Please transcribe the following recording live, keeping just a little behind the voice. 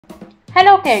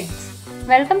Hello kids,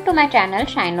 welcome to my channel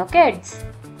Shino Kids.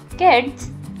 Kids,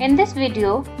 in this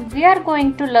video we are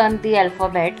going to learn the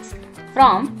alphabets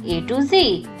from A to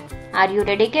Z. Are you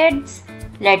ready kids?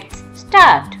 Let's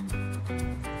start.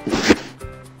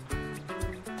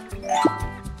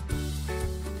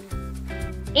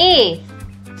 A.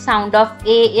 Sound of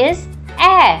A is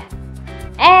A.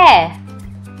 A.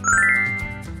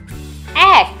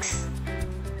 X.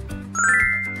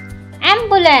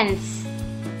 Ambulance.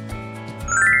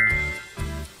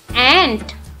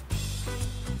 Ant.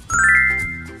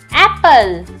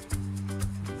 Apple.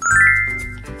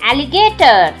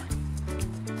 Alligator.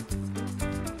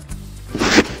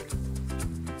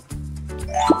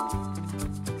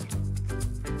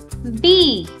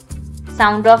 B.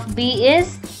 Sound of B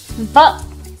is B.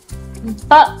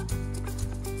 B.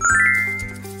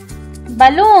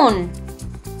 Balloon.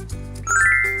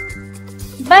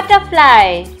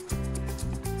 Butterfly.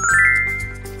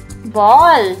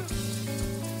 Ball.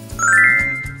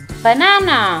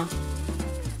 Banana.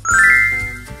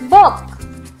 Book.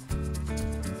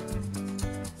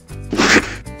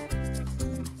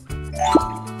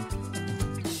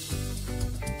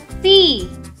 C.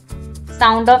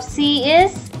 Sound of C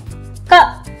is K.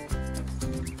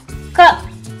 K.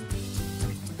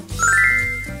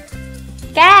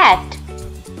 Cat.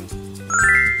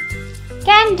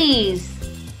 Candies.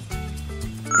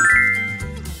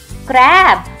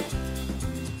 Crab.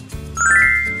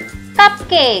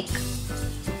 Cupcake.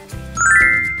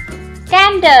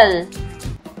 Candle.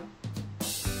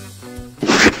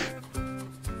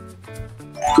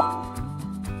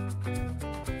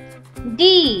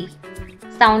 D.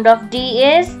 Sound of D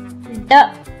is D.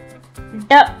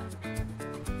 D.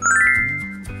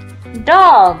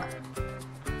 Dog.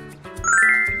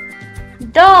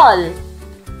 Doll.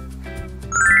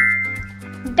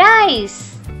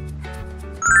 Dice.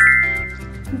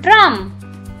 Drum.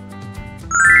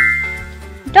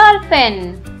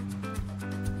 Dolphin.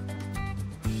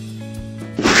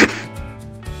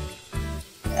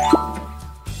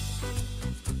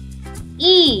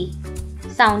 E.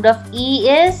 Sound of E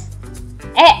is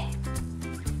E.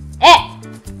 E.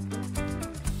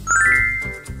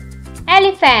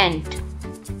 Elephant.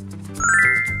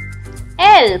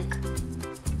 Elk.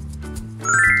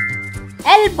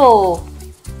 Elbow.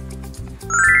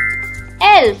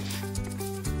 Elf.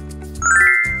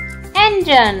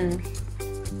 Engine.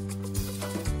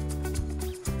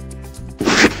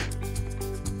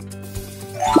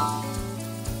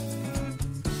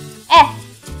 F.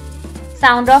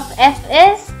 Sound of F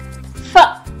is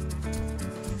F.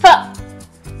 F.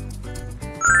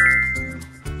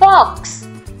 Fox.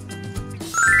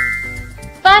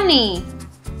 Funny.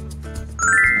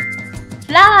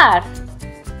 Flower.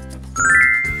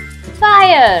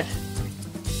 Fire.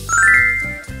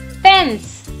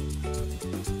 Fence.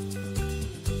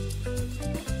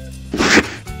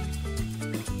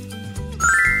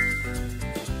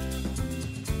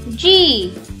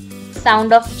 G.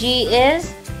 Sound of G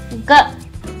is G.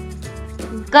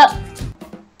 G.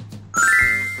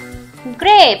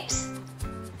 Grapes.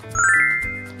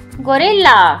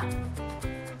 Gorilla.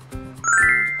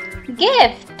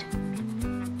 Gift.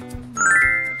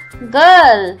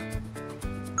 Girl.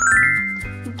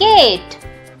 Gate.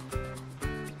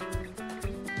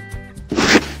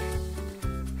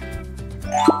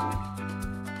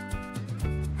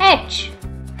 H.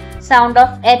 Sound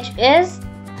of H is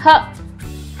H.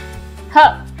 H.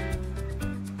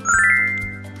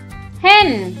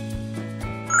 Hen.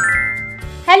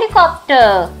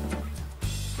 Helicopter.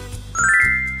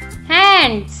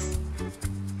 Hands.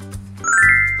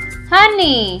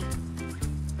 Honey.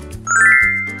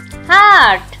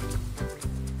 Heart.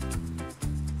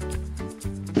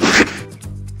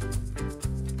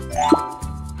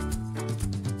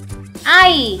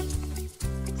 I.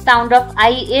 Sound of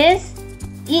I is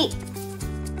E.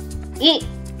 E.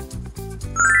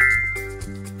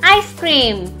 Ice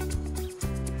cream.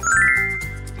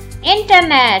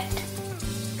 Internet.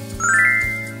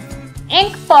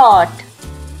 Ink pot.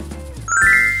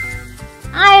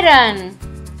 Iron.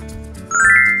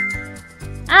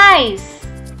 Ice.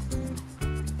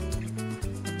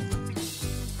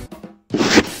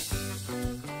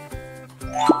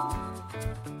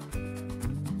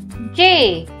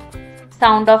 J.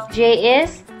 Sound of J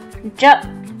is J.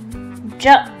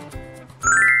 J.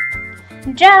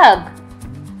 Jug.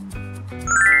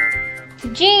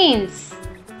 Jeans.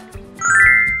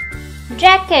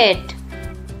 Jacket.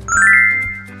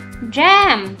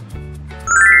 Jam.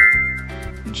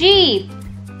 Jeep.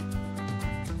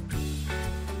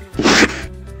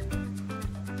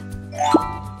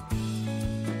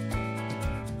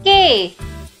 K.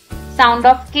 Sound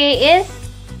of K is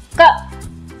K.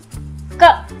 K.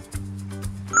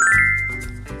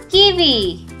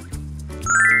 Kiwi.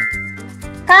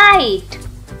 Kite.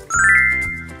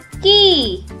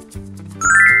 Key.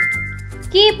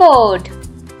 Keyboard.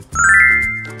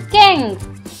 King.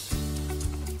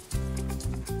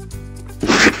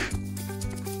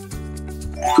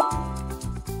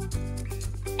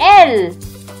 L.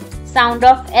 Sound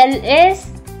of L is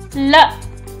L.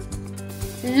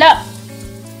 L.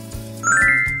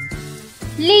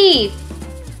 Leaf.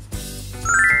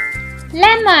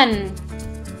 Lemon.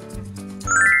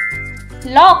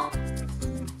 Lock.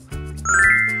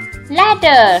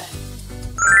 Ladder.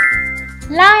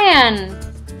 Lion.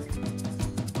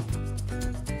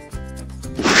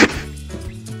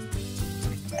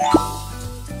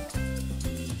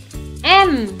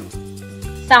 M.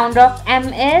 Sound of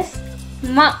M is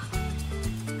M.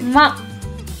 M.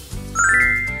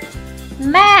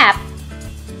 Map.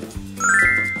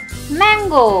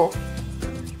 Mango.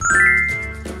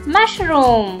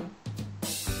 Mushroom.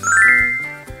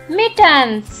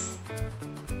 Mittens.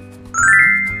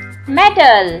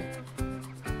 Medal.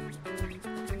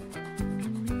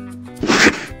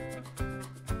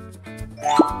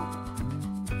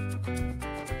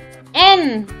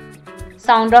 N.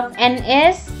 Sound of N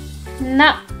is N.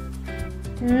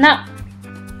 N.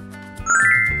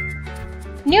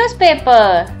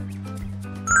 Newspaper.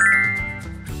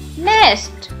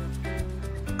 Nest.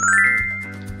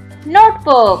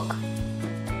 Notebook.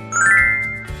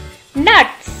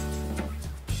 Nuts.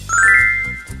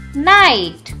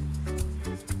 Night.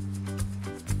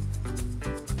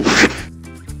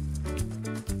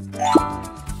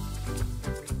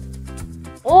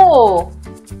 O.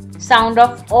 Sound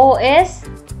of O is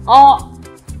O.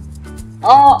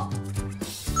 O.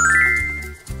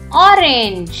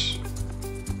 Orange.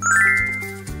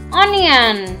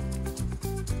 Onion.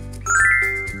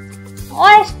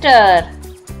 Oyster.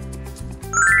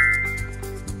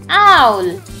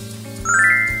 Owl.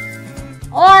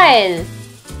 Oil.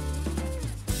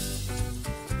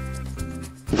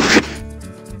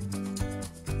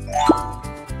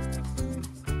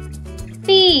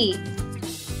 P.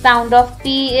 Sound of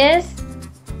P is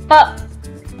P.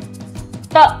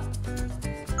 P.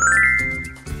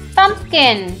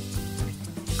 Pumpkin.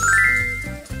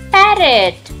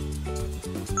 Parrot.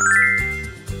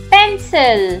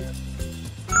 Pencil.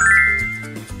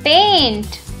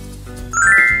 Paint.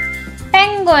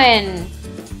 Penguin.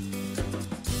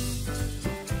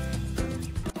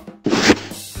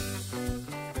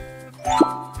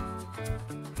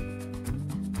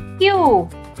 Q.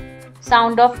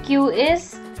 Sound of Q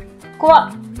is Qu.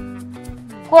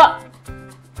 Qu.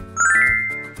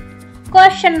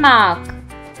 Question mark.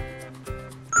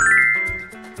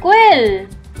 Quill.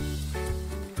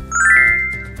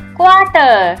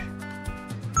 Quarter.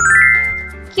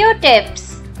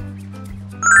 Q-tips.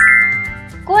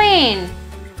 Queen.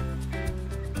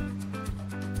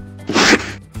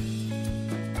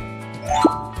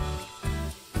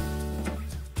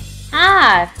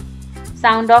 R.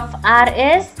 Sound of R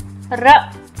is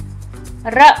R.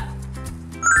 R.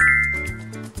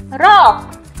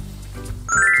 Rock.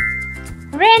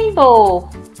 Rainbow.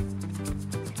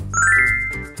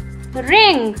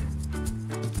 Ring.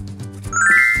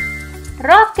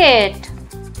 Rocket.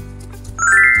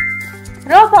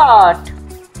 Robot.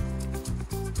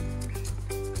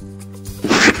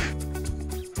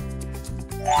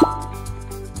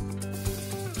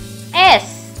 S.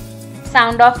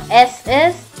 Sound of S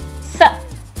is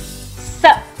S.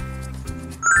 S.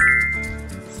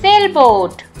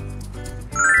 Sailboat.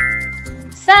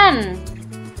 Sun.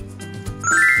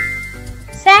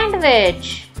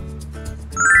 Sandwich.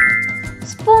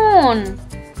 Spoon.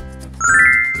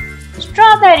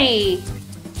 Strawberry.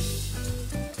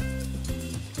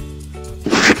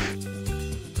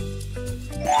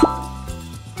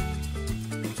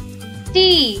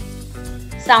 T.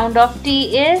 Sound of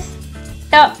T is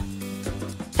T.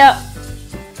 T.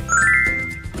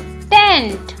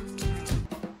 Tent.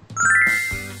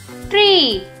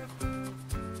 Tree.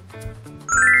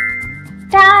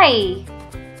 Tie.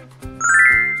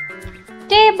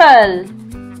 Table.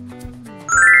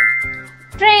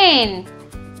 Train.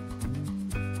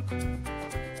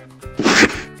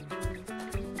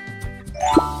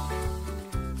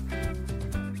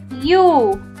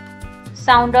 U.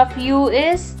 Sound of U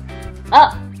is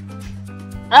A.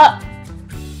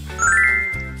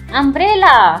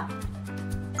 Umbrella.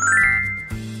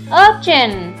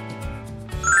 Urchin.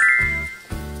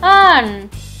 Urn.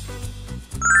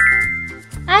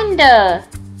 Under.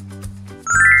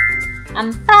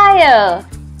 Umpire.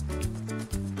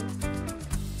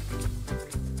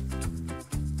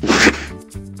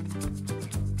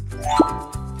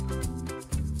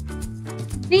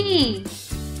 V.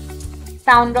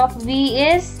 Sound of V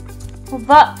is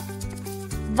V.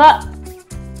 V.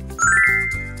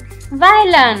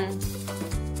 Violin.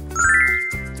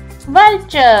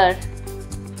 Vulture.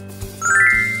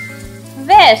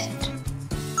 Vest.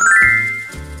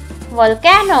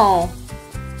 Volcano.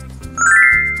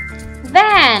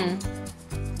 Van.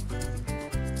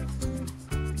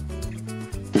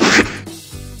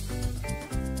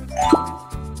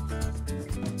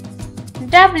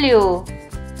 W.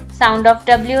 Sound of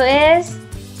W is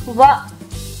W.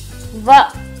 W.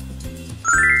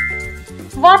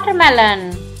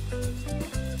 Watermelon.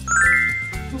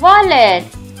 Wallet.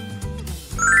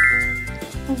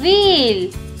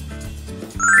 Wheel.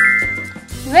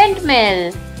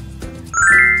 Windmill.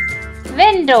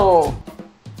 Window.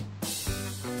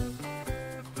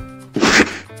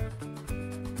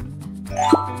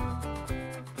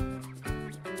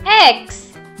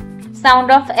 X.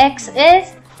 Sound of X is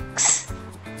X.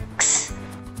 X.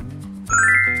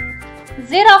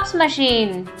 Xerox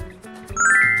machine.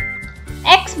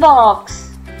 Xbox.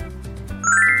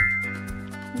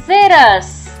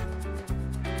 Xerox.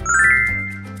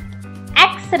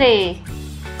 X-ray.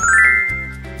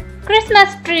 Christmas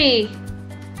tree.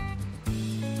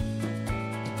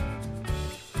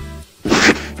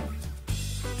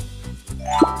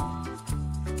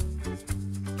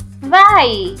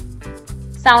 Y.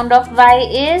 Sound of Y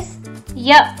is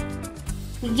Y.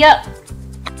 Y.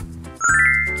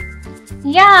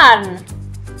 Yarn.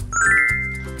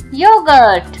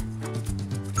 Yogurt.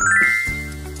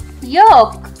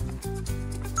 Yolk.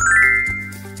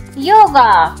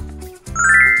 Yoga.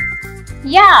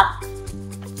 Yak.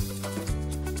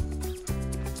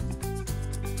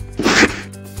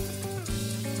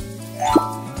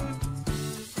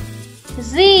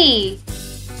 Z.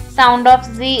 Sound of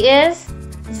Z is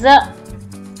Z.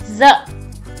 Z.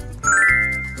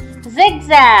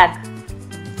 Zigzag.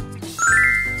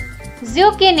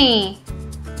 Zucchini.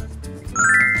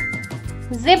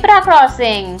 Zebra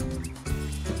crossing.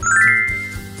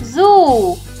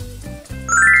 Zoo.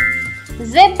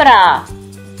 Zebra.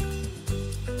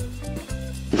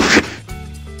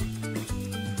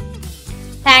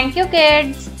 Thank you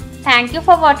kids. Thank you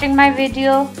for watching my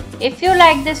video. If you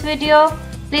like this video,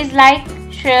 please like,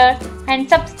 share and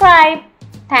subscribe.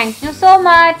 Thank you so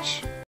much.